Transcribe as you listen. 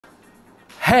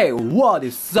Hey, what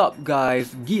is up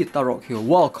guys? GuitarRock here.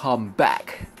 Welcome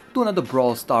back to another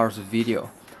Brawl Stars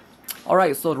video.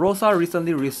 Alright, so Rosa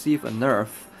recently received a nerf.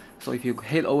 So if you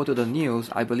head over to the news,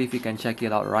 I believe you can check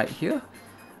it out right here.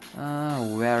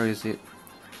 Where is it?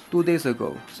 2 days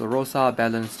ago. So Rosa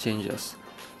balance changes.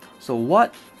 So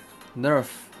what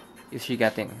nerf is she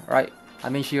getting, right? I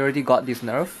mean, she already got this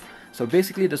nerf. So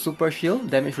basically the super shield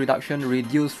damage reduction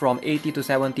reduced from 80 to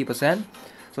 70%.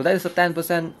 So that is a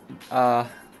 10%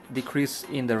 decrease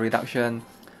in the reduction.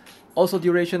 Also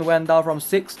duration went down from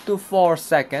 6 to 4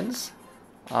 seconds.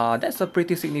 That's a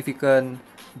pretty significant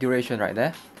duration right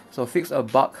there. So fix a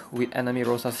bug with enemy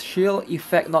Rosa's shield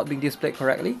effect not being displayed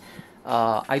correctly.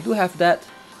 I do have that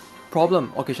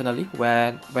problem occasionally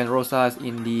when Rosa is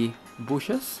in the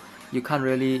bushes. You can't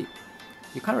really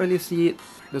see it,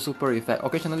 the super effect.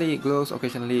 Occasionally it glows,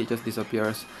 occasionally it just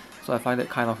disappears. So I find it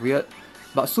kind of weird.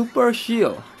 But super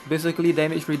shield, basically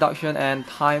damage reduction and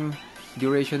time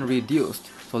duration reduced.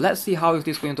 So let's see how is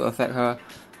this going to affect her.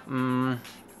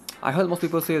 I heard most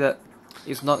people say that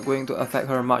it's not going to affect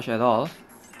her much at all.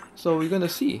 So we're gonna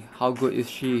see how good is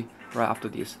she right after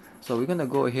this. So we're gonna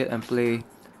go ahead and play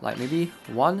like maybe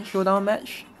one showdown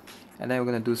match, and then we're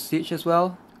gonna do siege as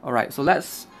well. Alright, so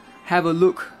let's have a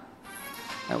look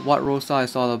at what Rosa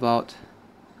is all about.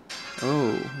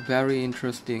 Oh, very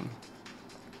interesting.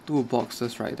 2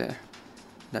 boxes right there.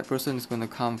 That person is gonna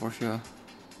come for sure.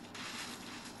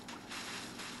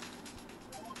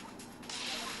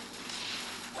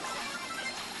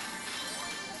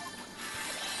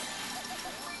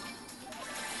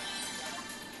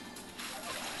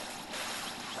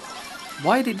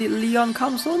 Why did Leon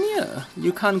come so near?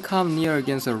 You can't come near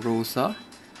against a Rosa.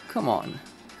 Come on.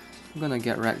 I'm gonna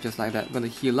get wrecked just like that. I'm gonna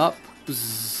heal up.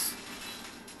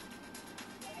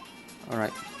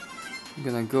 Alright. I'm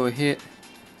gonna go ahead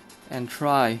and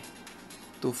try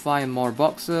to find more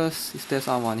boxes. Is there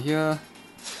someone here?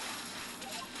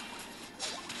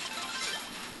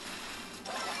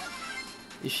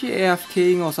 Is she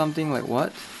AFKing or something, like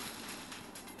what?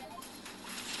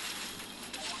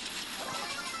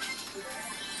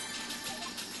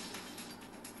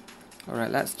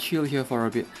 Alright, let's chill here for a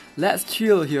bit. There's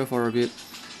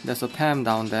a Pam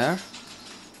down there.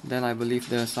 Then I believe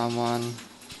there's someone.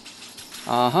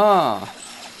 Aha!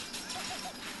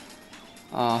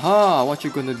 What you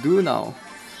gonna do now?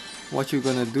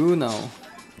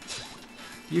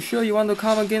 You sure you want to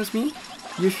come against me?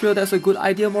 You sure that's a good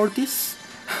idea, Mortis?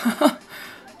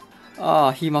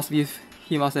 He must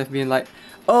have been like,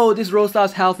 oh, this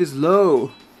Rosa's health is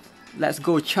low. Let's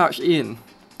go charge in.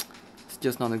 It's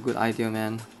just not a good idea,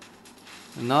 man.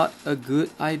 Not a good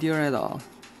idea at all.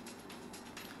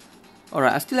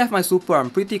 Alright, I still have my super. I'm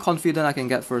pretty confident I can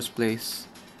get first place.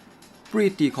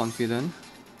 Pretty confident.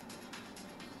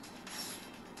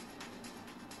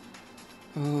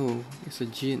 Oh, it's a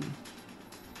Jin.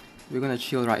 We're gonna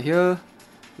chill right here.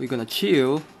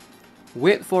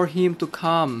 Wait for him to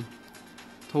come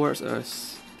towards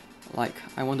us. Like,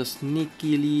 I want to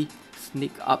sneakily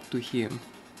sneak up to him.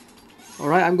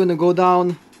 Alright, I'm gonna go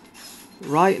down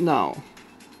right now.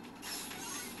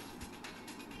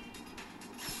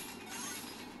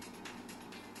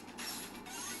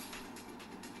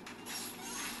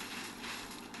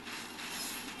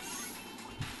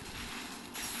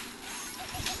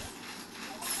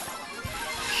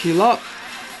 Heal up.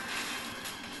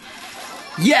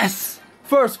 Yes!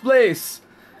 First place!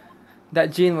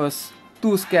 That Jin was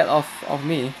too scared of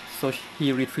me, so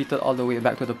he retreated all the way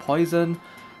back to the poison.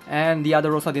 And the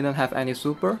other Rosa didn't have any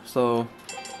super, so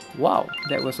wow,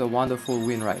 that was a wonderful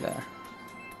win right there.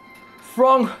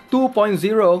 From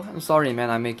 2.0, I'm sorry man,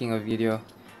 I'm making a video.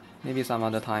 Maybe some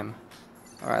other time.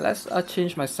 Alright, let's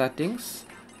change my settings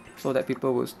so that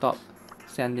people will stop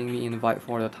sending me invite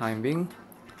for the time being.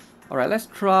 Alright, let's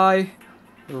try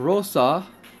Rosa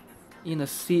in a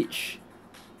siege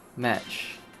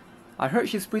match. I heard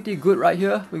she's pretty good right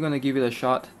here. We're gonna give it a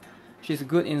shot. She's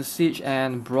good in siege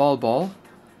and brawl ball.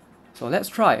 So let's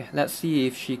try. Let's see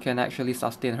if she can actually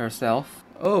sustain herself.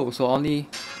 Oh, so only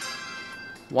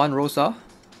one Rosa.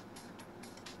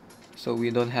 So we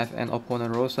don't have an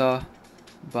opponent Rosa.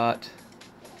 But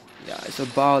yeah, it's a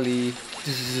Barley.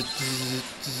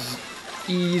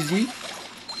 Easy.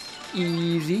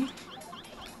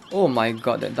 Oh my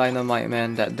god, that dynamite,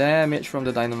 man. That damage from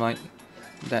the dynamite.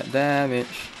 That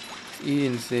damage is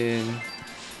insane.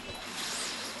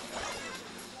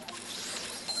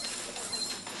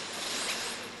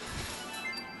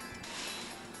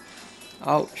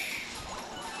 Ouch.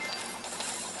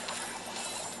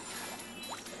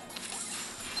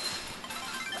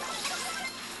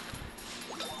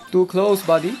 Too close,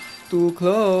 buddy. Too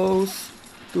close.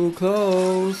 Too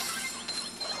close.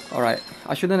 Alright,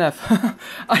 I shouldn't have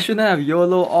I shouldn't have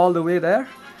YOLO all the way there.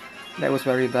 That was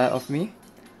very bad of me.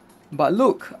 But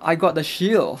look, I got the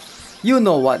shield. You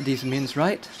know what this means,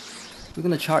 right? We're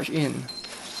gonna charge in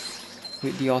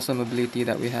with the awesome ability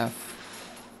that we have.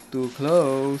 Too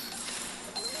close.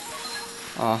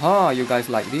 You guys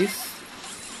like this?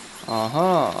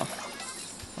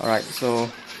 Alright, so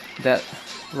that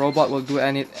robot will do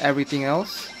everything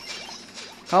else.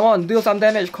 Come on, do some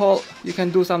damage, Colt. You can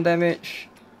do some damage.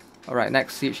 Alright,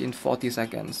 next siege in 40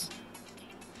 seconds.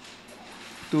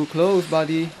 Too close,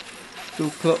 buddy. Too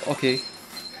close. Okay.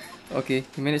 Okay,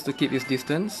 he managed to keep his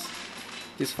distance.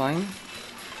 It's fine.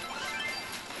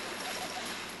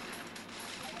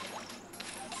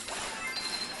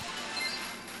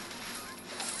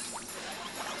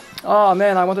 Oh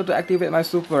man, I wanted to activate my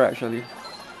super actually.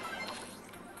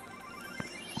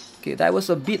 Okay, that was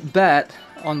a bit bad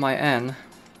on my end.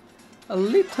 A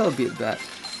little bit bad.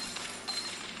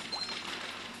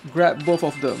 Grab both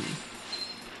of them.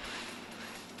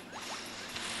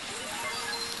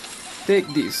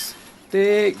 Take this.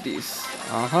 Take this.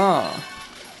 Alright,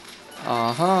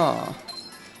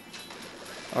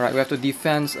 we have to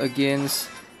defense against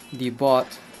the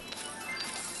bot.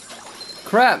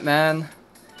 Crap, man.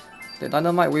 The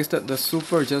dynamite wasted the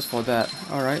super just for that.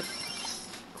 Alright.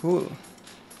 Cool.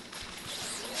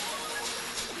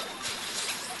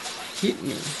 Hit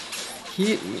me.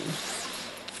 Hit me.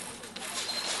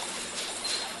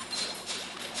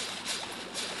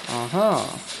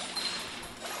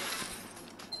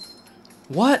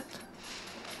 What?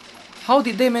 How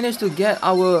did they manage to get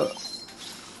our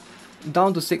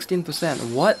down to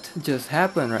 16%? What just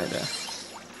happened right there?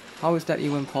 How is that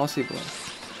even possible?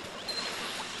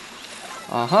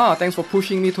 Thanks for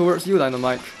pushing me towards you,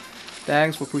 Dynamite.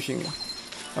 Thanks for pushing me.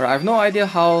 Alright, I have no idea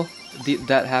how did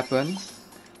that happen.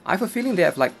 I have a feeling they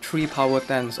have like 3 power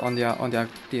 10s on their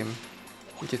team,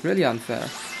 which is really unfair.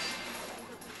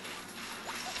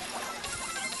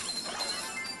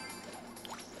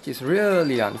 Which is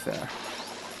really unfair.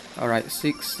 Alright,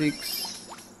 6-6.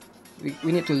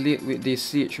 We need to lead with this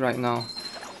siege right now.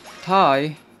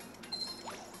 Tie.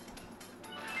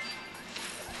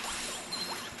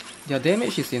 Their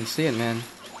damage is insane, man.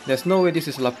 There's no way this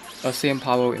is a same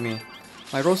power with me.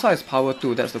 My Rosa is power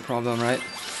 2, that's the problem, right?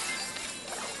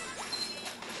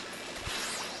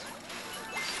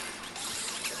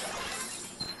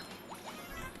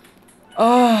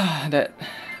 That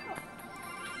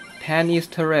Penny's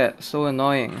turret, so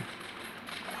annoying.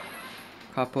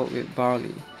 Coupled with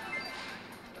Barley.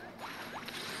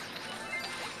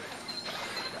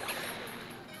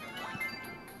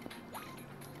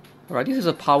 Alright, this is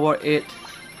a power 8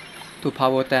 to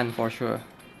power 10 for sure.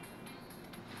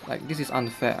 Like, this is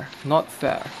unfair. Not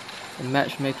fair. The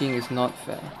matchmaking is not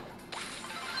fair.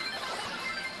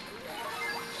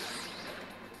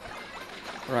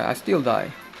 Alright, I still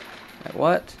die. Like,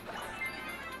 what?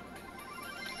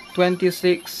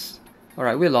 26.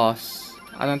 Alright, we lost.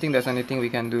 I don't think there's anything we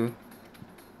can do.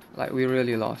 Like, we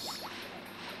really lost.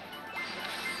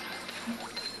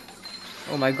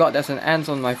 Oh my god, there's an ant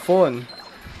on my phone.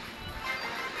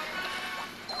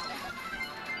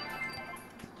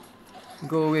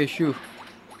 Go away, shoo.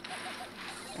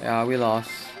 Yeah, we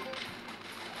lost.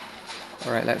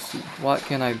 Alright, let's see. What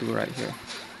can I do right here?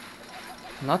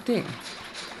 Nothing.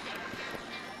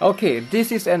 Okay,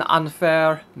 this is an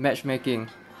unfair matchmaking.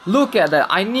 Look at that.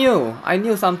 I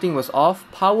knew something was off.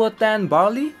 Power 10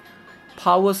 Barley,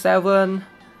 Power 7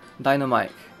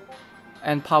 Dynamite,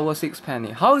 and Power 6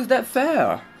 Penny. How is that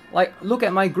fair? Like, look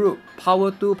at my group.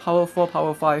 Power 2, Power 4,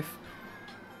 Power 5.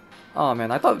 Oh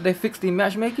man, I thought they fixed the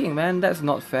matchmaking, man. That's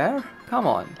not fair. Come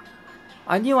on.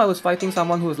 I knew I was fighting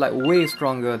someone who was like way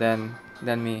stronger than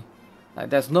me. Like,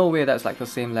 there's no way that's like the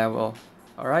same level.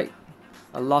 Alright?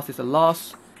 A loss is a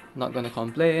loss. Not gonna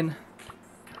complain.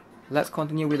 Let's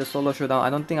continue with the solo showdown. I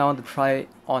don't think I want to try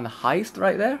on heist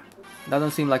right there.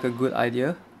 Doesn't seem like a good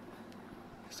idea.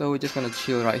 So we're just gonna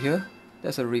chill right here.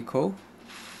 There's a Rico.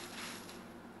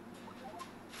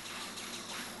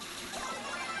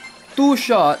 2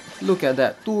 shot. Look at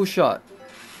that. 2 shot.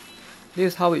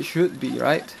 This is how it should be,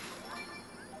 right?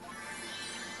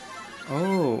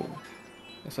 Oh.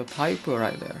 There's a Piper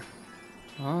right there.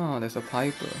 Ah, there's a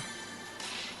Piper.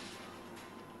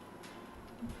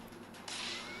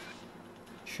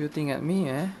 Shooting at me,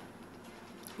 eh?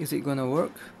 Is it gonna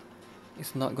work?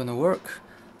 It's not gonna work.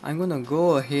 I'm gonna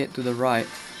go ahead to the right.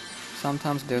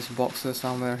 Sometimes there's boxes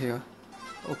somewhere here.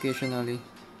 Occasionally.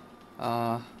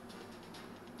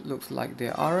 Looks like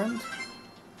there aren't.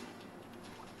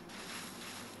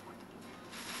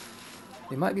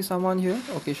 There might be someone here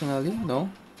occasionally. No.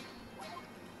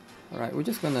 Alright, we're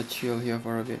just gonna chill here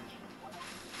for a bit.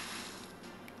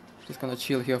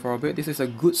 This is a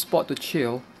good spot to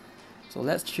chill. So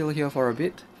let's chill here for a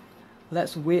bit.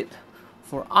 Let's wait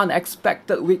for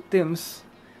unexpected victims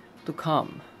to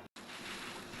come.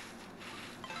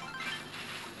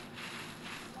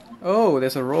 Oh,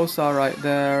 there's a Rosa right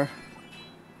there.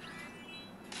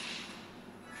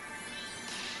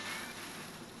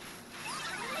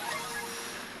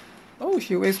 Oh,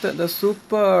 she wasted the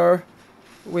super.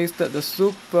 Wasted the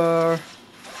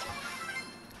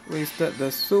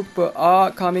super. Ah,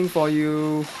 coming for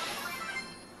you.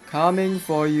 Coming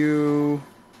for you.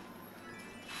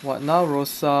 What now,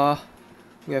 Rosa?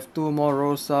 We have 2 more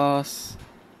Rosas.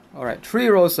 Alright, 3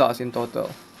 Rosas in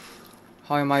total.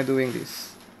 How am I doing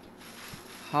this?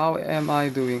 How am I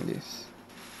doing this?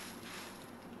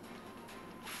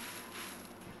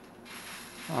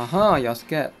 Aha, you're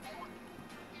scared.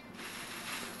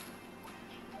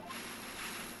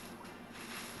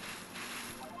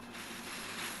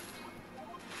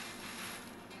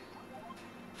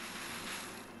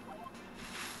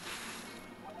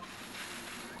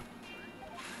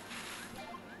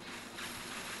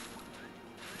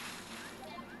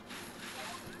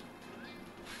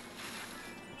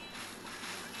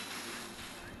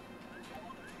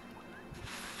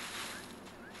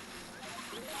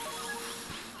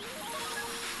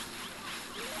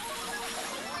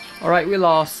 Alright, we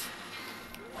lost.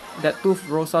 That 2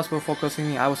 Rosas were focusing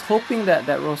me. I was hoping that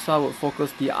that Rosa would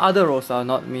focus the other Rosa,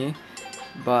 not me.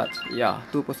 But yeah,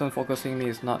 2% focusing me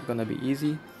is not gonna be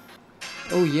easy.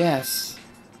 Oh yes!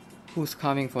 Who's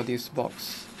coming for this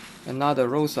box? Another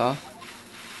Rosa.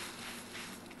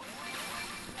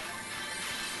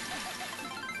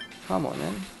 Come on,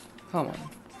 man. Come on.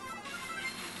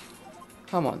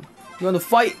 Come on. You wanna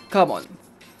fight? Come on.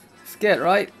 Scared,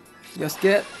 right? You're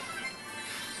scared?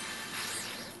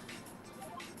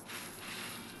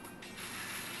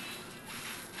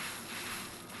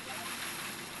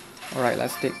 Alright,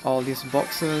 let's take all these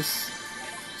boxes.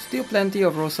 Still plenty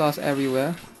of Rosas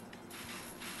everywhere.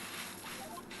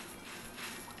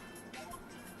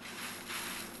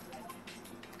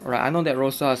 Alright, I know that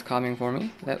Rosa is coming for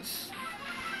me. Let's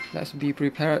be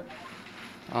prepared.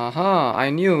 Aha, I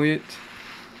knew it.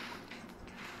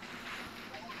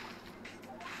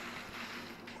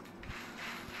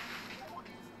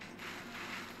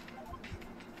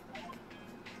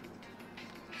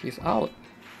 She's out.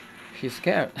 She's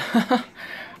scared.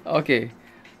 Okay.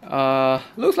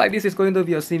 Looks like this is going to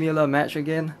be a similar match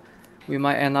again. We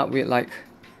might end up with like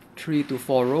 3 to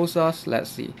 4 Rosas. Let's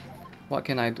see. What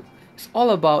can I do? It's all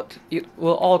about, it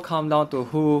will all come down to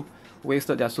who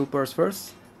wasted their supers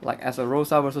first. Like as a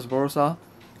Rosa versus Rosa.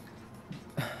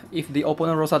 If the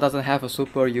opponent Rosa doesn't have a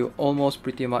super, you almost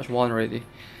pretty much won already.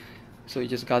 So you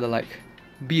just gotta like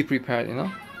be prepared, you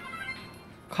know.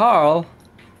 Carl.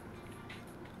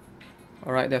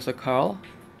 Alright, there's a Carl.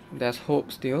 There's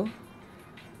hope still.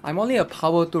 I'm only a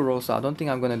power 2 Rosa. I don't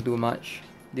think I'm gonna do much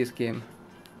this game.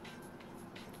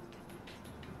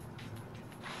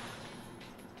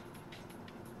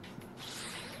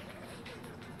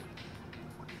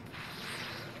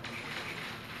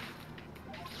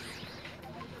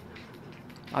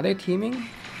 Are they teaming?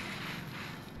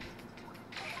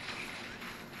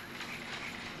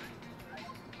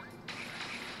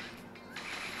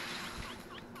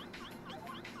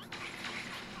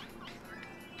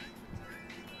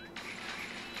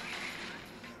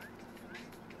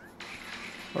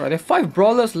 Alright, there are 5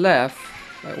 brawlers left.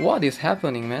 Like, what is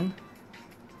happening, man?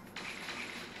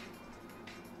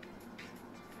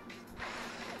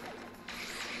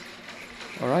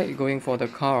 Alright, going for the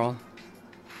Carl.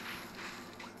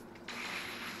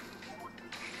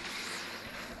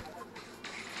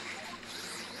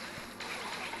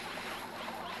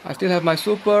 I still have my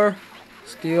super.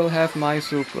 Still have my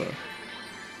super.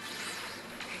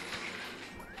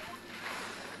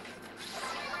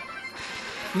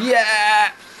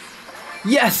 Yeah!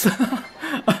 Yes!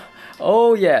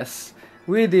 Oh yes!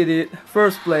 We did it!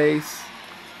 First place!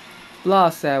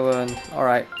 +7.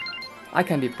 Alright. I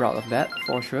can be proud of that,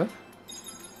 for sure.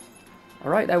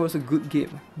 Alright, that was a good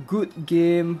game. Good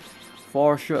game,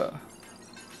 for sure.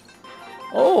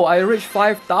 Oh, I reached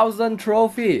 5,000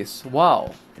 trophies!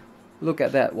 Wow! Look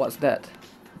at that, what's that?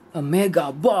 A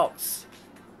mega box!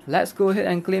 Let's go ahead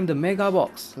and claim the mega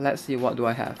box. Let's see, what do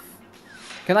I have?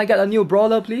 Can I get a new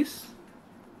brawler, please?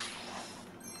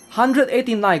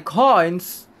 189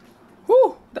 coins?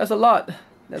 Whew, that's a lot.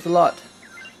 That's a lot.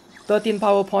 13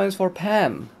 power points for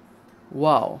Pam.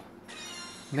 Wow.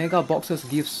 Mega boxes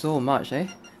give so much, eh?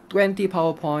 20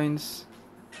 power points.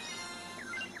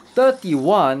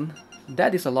 31?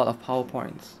 That is a lot of power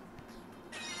points.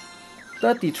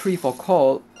 33 for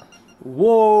Colt.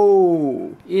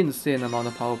 Whoa! Insane amount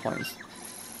of power points.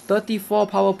 34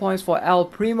 power points for El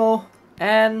Primo.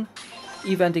 And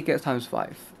event tickets times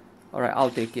 5. Alright,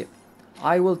 I'll take it.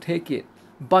 I will take it.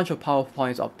 Bunch of power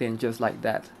points obtained just like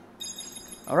that.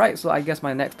 Alright, so I guess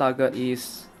my next target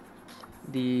is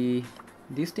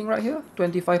this thing right here.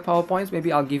 25 power points.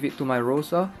 Maybe I'll give it to my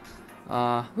Rosa.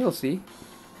 We'll see.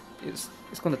 It's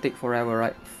gonna take forever,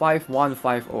 right?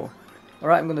 5150.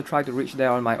 Alright, I'm gonna try to reach there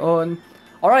on my own.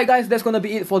 Alright guys, that's gonna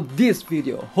be it for this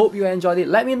video. Hope you enjoyed it.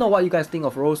 Let me know what you guys think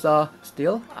of Rosa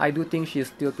still. I do think she's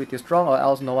still pretty strong, or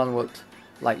else no one would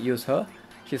like use her.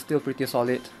 She's still pretty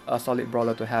solid, a solid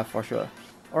brawler to have for sure.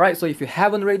 Alright, so if you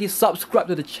haven't already, subscribe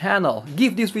to the channel.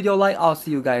 Give this video a like. I'll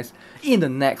see you guys in the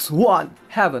next one.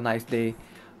 Have a nice day.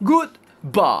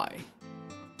 Goodbye.